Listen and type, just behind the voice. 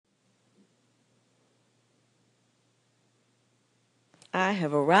I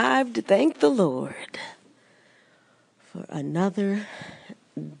have arrived, thank the Lord, for another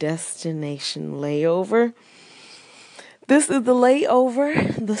destination layover. This is the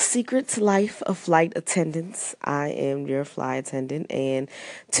Layover, the secret to life of flight attendants. I am your flight attendant, and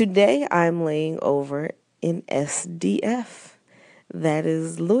today I'm laying over in SDF. That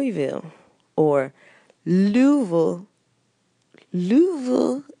is Louisville, or Louisville,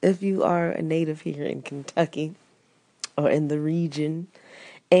 Louisville, if you are a native here in Kentucky or in the region.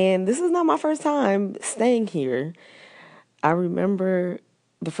 And this is not my first time staying here. I remember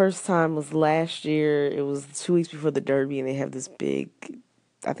the first time was last year. It was 2 weeks before the Derby, and they have this big,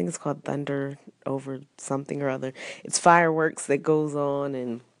 I think it's called Thunder over something or other. It's fireworks that goes on,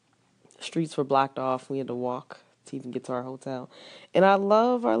 and streets were blocked off. We had to walk to even get to our hotel. And I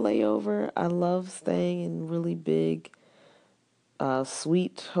love our layover. I love staying in really big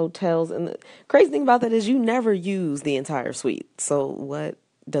suite hotels. And the crazy thing about that is you never use the entire suite. So what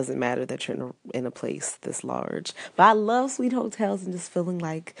doesn't matter that you're in a place this large. But I love suite hotels and just feeling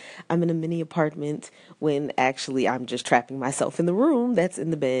like I'm in a mini apartment when actually I'm just trapping myself in the room that's in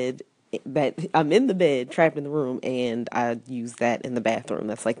the bed. That I'm in the bed, trapped in the room, and I use that in the bathroom.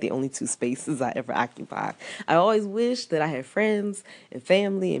 That's like the only two spaces I ever occupy. I always wish that I had friends and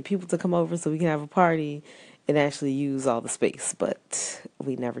family and people to come over so we can have a party and actually use all the space, but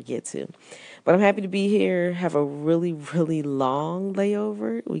we never get to. But I'm happy to be here, have a really, really long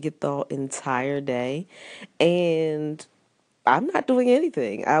layover. We get the entire day, and I'm not doing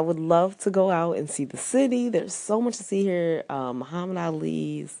anything. I would love to go out and see the city. There's so much to see here. Muhammad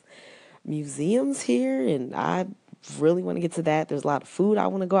Ali's museums here, and I really want to get to that. There's a lot of food I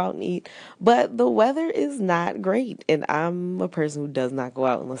want to go out and eat, but the weather is not great, and I'm a person who does not go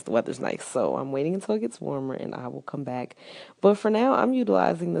out unless the weather's nice. So I'm waiting until it gets warmer, and I will come back. But for now, I'm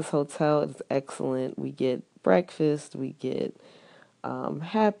utilizing this hotel. It's excellent. We get breakfast, we get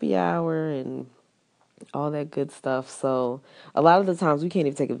happy hour, and all that good stuff. So a lot of the times we can't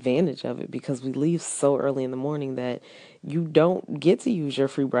even take advantage of it because we leave so early in the morning that you don't get to use your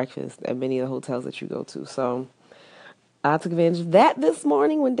free breakfast at many of the hotels that you go to. So I took advantage of that this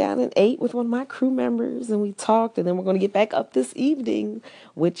morning, went down and ate with one of my crew members, and we talked, and then we're going to get back up this evening,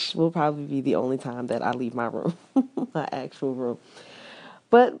 which will probably be the only time that I leave my room, my actual room.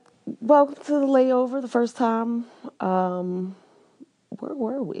 But welcome to the layover, the first time. Where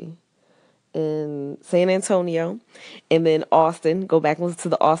were we? In San Antonio, and then Austin. Go back and listen to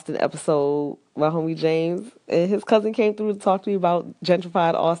the Austin episode. My homie James and his cousin came through to talk to me about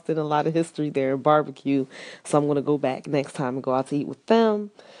gentrified Austin, a lot of history there, barbecue. So I'm going to go back next time and go out to eat with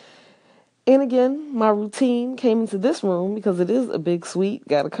them. And again, my routine came into this room because it is a big suite.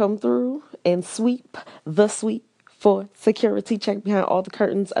 Got to come through and sweep the suite for security. Check behind all the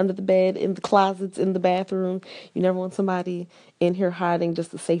curtains, under the bed, in the closets, in the bathroom. You never want somebody in here hiding,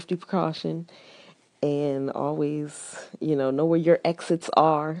 just a safety precaution. And always, know where your exits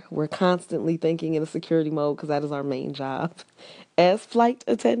are. We're constantly thinking in a security mode because that is our main job as flight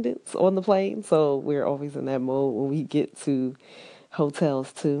attendants on the plane. So we're always in that mode when we get to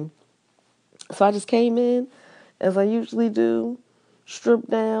hotels too. So I just came in, as I usually do, strip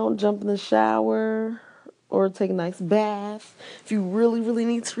down, jump in the shower, or take a nice bath if you really, really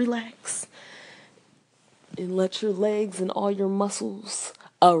need to relax and let your legs and all your muscles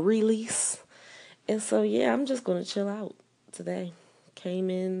release. And so, yeah, I'm just going to chill out today. Came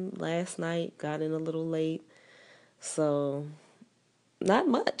in last night, got in a little late. So, not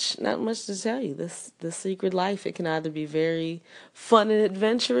much to tell you. This secret life, it can either be very fun and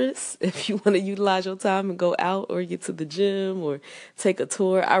adventurous if you want to utilize your time and go out or get to the gym or take a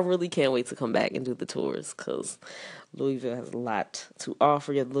tour. I really can't wait to come back and do the tours because Louisville has a lot to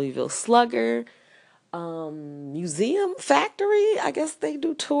offer. You have the Louisville Slugger, museum factory. I guess they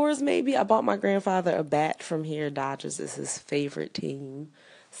do tours maybe. I bought my grandfather a bat from here. Dodgers is his favorite team.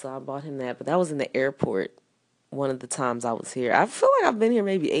 So I bought him that. But that was in the airport one of the times I was here. I feel like I've been here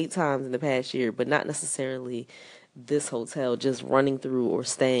maybe 8 times in the past year, but not necessarily this hotel, just running through or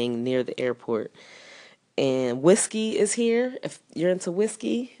staying near the airport. And whiskey is here. If you're into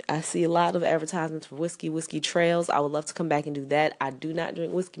whiskey, I see a lot of advertisements for whiskey trails. I would love to come back and do that. I do not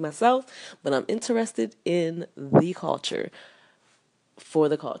drink whiskey myself, but I'm interested in the culture. For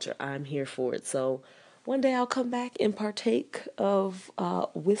the culture, I'm here for it. So one day I'll come back and partake of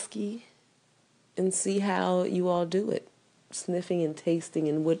whiskey and see how you all do it. Sniffing and tasting,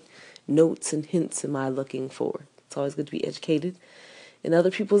 and what notes and hints am I looking for. It's always good to be educated in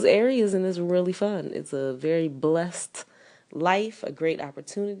other people's areas, and it's really fun. It's a very blessed life, a great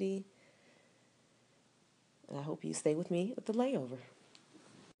opportunity. And I hope you stay with me at the layover.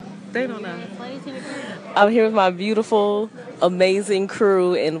 They don't know. I'm here with my beautiful amazing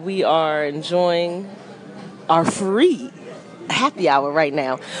crew, and we are enjoying our free happy hour right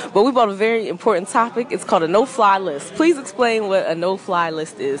now. But we brought a very important topic. It's called a no-fly list. Please explain what a no-fly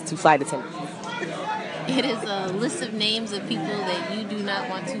list is to flight attendants. It is a list of names of people that you do not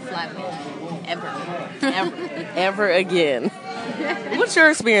want to fly with. Ever again. What's your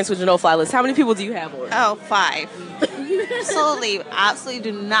experience with your no-fly list? How many people do you have on? Oh, 5. Absolutely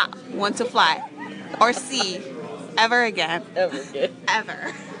do not want to fly or see ever again. Ever again.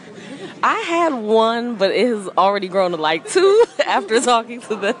 Ever. I had one, but it has already grown to like 2 after talking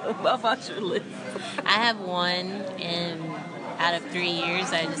to them about your list. I have one, and out of 3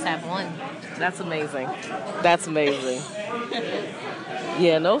 years, I just have one. That's amazing.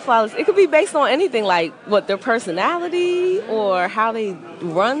 Yeah, no fly list. It could be based on anything, like what their personality or how they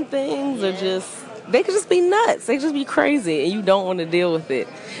run things, or they could just be nuts. They could just be crazy, and you don't want to deal with it.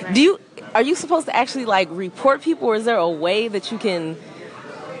 Right. Are you supposed to actually like report people, or is there a way that you can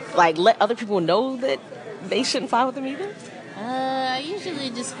like let other people know that they shouldn't fly with them either? I usually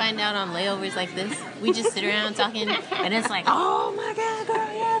just find out on layovers like this. We just sit around talking, and it's like, oh my God,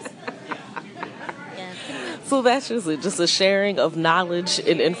 girl, yes. So that's just a sharing of knowledge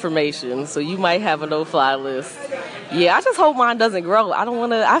and information. So you might have a no-fly list. Yeah, I just hope mine doesn't grow. I don't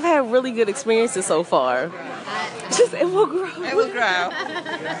want to. I've had really good experiences so far. It will grow. It will grow.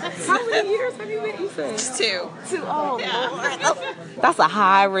 How many years have you been? You said? Just 2. 2. Oh, yeah. Lord. That's a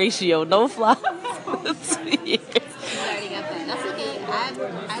high ratio. No-fly. 2 years. Already got that. That's okay.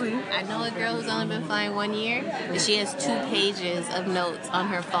 I know a girl who's only been flying 1 year, and she has 2 pages of notes on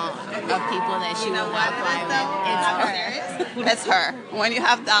her phone of people that she will not fly with. It's her. When you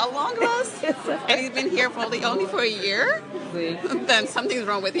have that long list, and he's been here for only for a year, then something's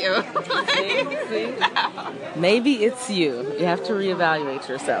wrong with you. See? Maybe it's you. You have to reevaluate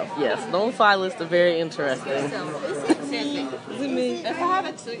yourself. Yes, no-fly lists are very interesting. Is it me? If I have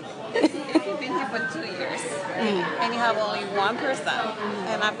if you've been here for 2 years, and you have only one person,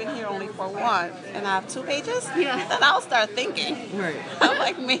 and I've been here only for 1, and I have 2 pages, then I'll start thinking. Right. I'm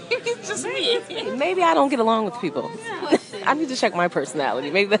like, maybe it's just me. Maybe I don't get along with people. I need to check my personality.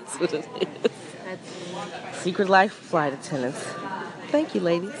 Maybe that's what it is. Secret Life Flight Attendants. Thank you,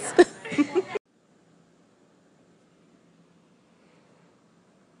 ladies.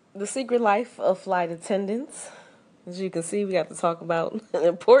 The Secret Life of Flight Attendants. As you can see, we got to talk about an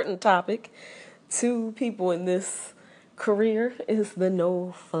important topic. 2 people in this career is the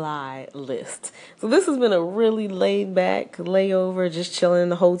no-fly list. So this has been a really laid-back layover, just chilling in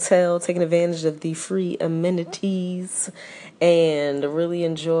the hotel, taking advantage of the free amenities, and really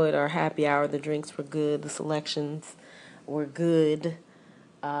enjoyed our happy hour. The drinks were good. The selections were good.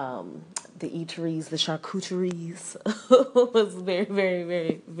 The eateries, the charcuteries was very, very,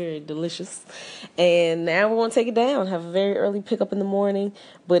 very, very delicious. And now we're going to take it down. Have a very early pickup in the morning.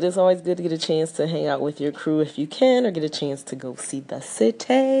 But it's always good to get a chance to hang out with your crew if you can, or get a chance to go see the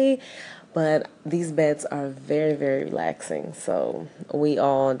city. But these beds are very, very relaxing. So we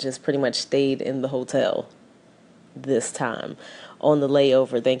all just pretty much stayed in the hotel this time on the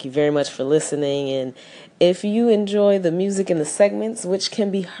layover. Thank you very much for listening. And if you enjoy the music in the segments, which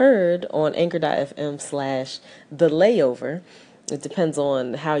can be heard on anchor.fm/the layover, it depends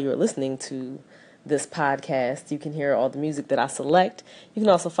on how you're listening to this podcast. You can hear all the music that I select. You can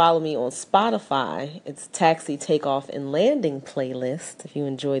also follow me on Spotify. It's Taxi, Takeoff, and Landing playlist. If you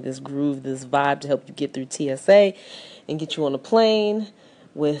enjoy this groove, this vibe to help you get through TSA and get you on a plane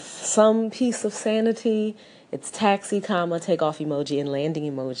with some piece of sanity, it's Taxi, Takeoff emoji, and Landing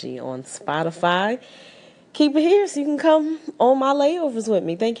emoji on Spotify. Keep it here so you can come on my layovers with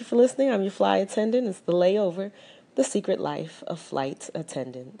me. Thank you for listening. I'm your flight attendant. It's the layover, the secret life of flight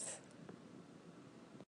attendants.